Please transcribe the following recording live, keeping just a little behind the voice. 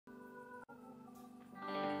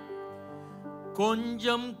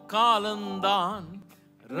கொஞ்சம் காலந்தான்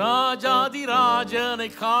ராஜாதி ராஜனை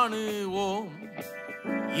காணுவோம்.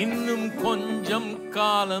 இன்னும் கொஞ்சம்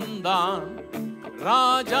காலந்தான்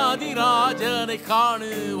ராஜாதி ராஜனை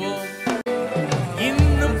காணுவோம்.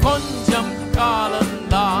 இன்னும் கொஞ்சம்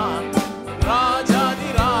காலந்தான் ராஜாதி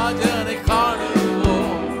ராஜனை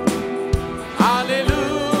காணுவோம்.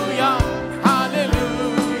 ஹல்லேலூயா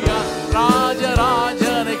ஹல்லேலூயா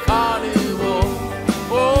ராஜராஜனை காணுவோம்.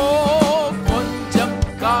 ஓ கொஞ்சம்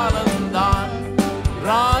காலந்தான்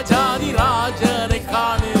ராஜாதி ராஜனை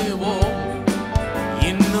காணுவோம்.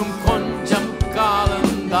 இன்னும் கொஞ்சம்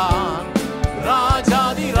காலந்தான்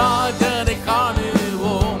ராஜாதி ராஜனை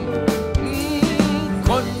காணுவோம்.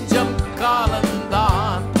 கொஞ்சம்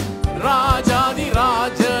காலந்தான் ராஜாதி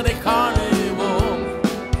ராஜனை காணுவோம்.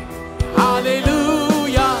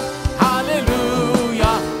 ஹல்லேலூயா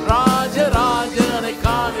ஹல்லேலூயா ராஜராஜனை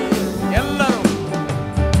காணுவோம். எல்லாரும்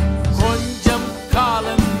கொஞ்சம்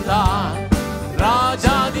காலந்தான்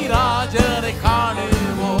ராஜாதி ராஜனை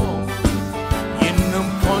காணுவோம்.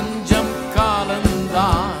 இன்னும் கொஞ்சம்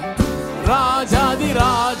காலந்தான் ராஜாதி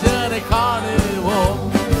ராஜனை காணுவோம்.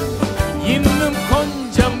 இன்னும்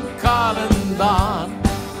கொஞ்சம் காலந்தான்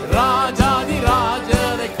ராஜாதி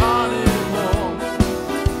ராஜனை காணுவோம்.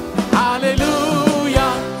 ஹல்லேலூயா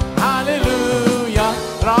ஹல்லேலூயா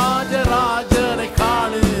ராஜராஜனை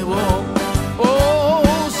காணுவோம்.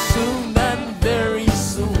 Oh, soon and very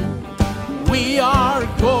soon we are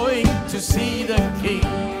going to see the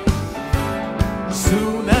King.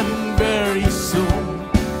 Soon and very soon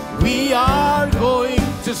we are going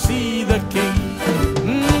to see the King.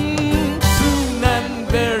 Soon and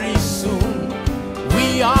very soon we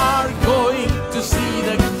are going to see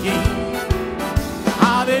the King.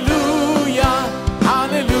 Hallelujah,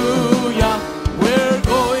 hallelujah, we're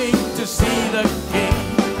going to see the King.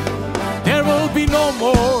 There will be no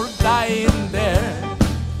more dying there.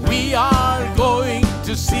 We are going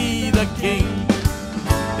to see the King.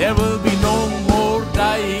 There will be no more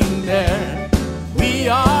dying there. We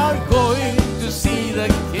are going to see the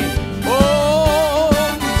King. Oh,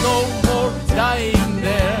 no more dying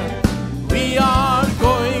there. We are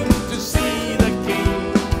going to see the King.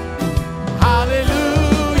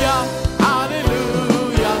 Hallelujah,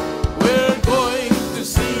 hallelujah, we're going to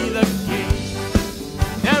see the King.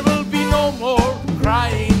 There will be no more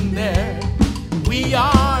crying there. We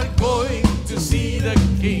are going to see the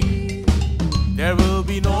King. There will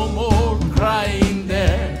be no more crying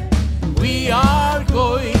there. We are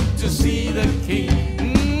going to see the King.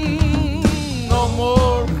 No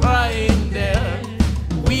more crying there.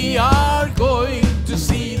 We are going to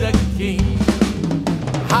see the King.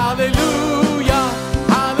 Hallelujah,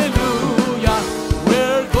 hallelujah,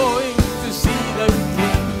 we're going to see the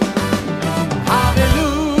King.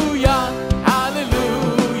 Hallelujah,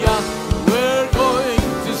 hallelujah, we're going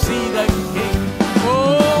to see the King.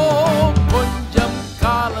 Oh, கொஞ்சம்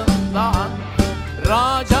காலந்தான்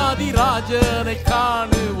ராஜாதி ராஜனை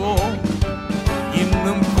காணுவோம்.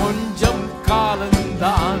 இன்னும் கொஞ்சம்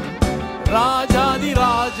காலந்தான் ராஜாதி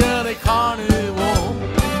ராஜனை காணுவோம்.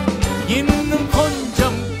 இன்னும்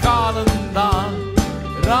கொஞ்சம் காலந்தான்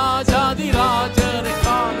ராஜாதி ராஜனை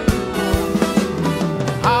காணுவோம்.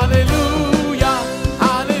 ஹல்லேலூயா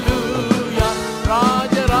ஹல்லேலூயா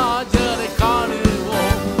ராஜராஜனை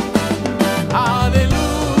காணுவோம்.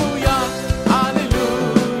 ஹல்லேலூயா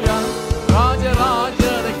ஹல்லேலூயா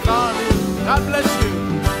ராஜராஜனை காணுவோம். God bless you.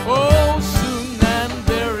 Oh, soon and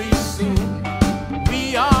very soon we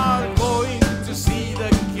are going to see the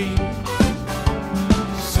King.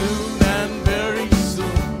 Soon and very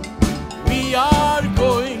soon we are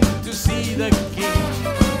going to see the King.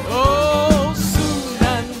 Oh, soon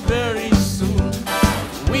and very soon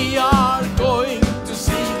we are going to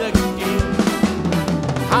see the King.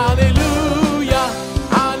 Hallelujah,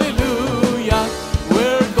 hallelujah,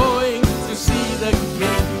 we're going to see the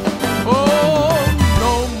King. Oh,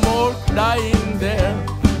 no more dying there.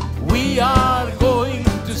 We are going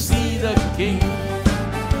to see the King.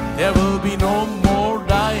 There will be no more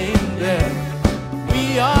dying there. We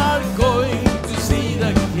are going to see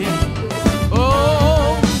the King.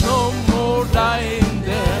 Oh, no more dying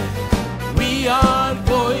there. We are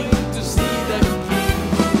going to see the King.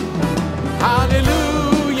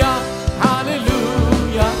 Hallelujah,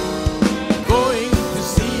 hallelujah, going to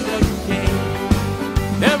see the King.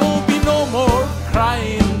 There will be no more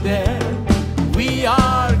crying there. We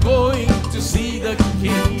are going to see the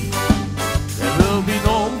King. There will be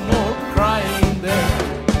no more crying there.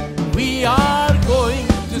 We are going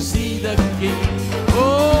to see the King.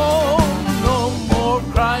 Oh, no more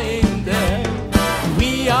crying there.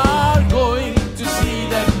 We are going to see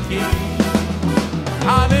the King.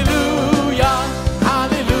 Hallelujah.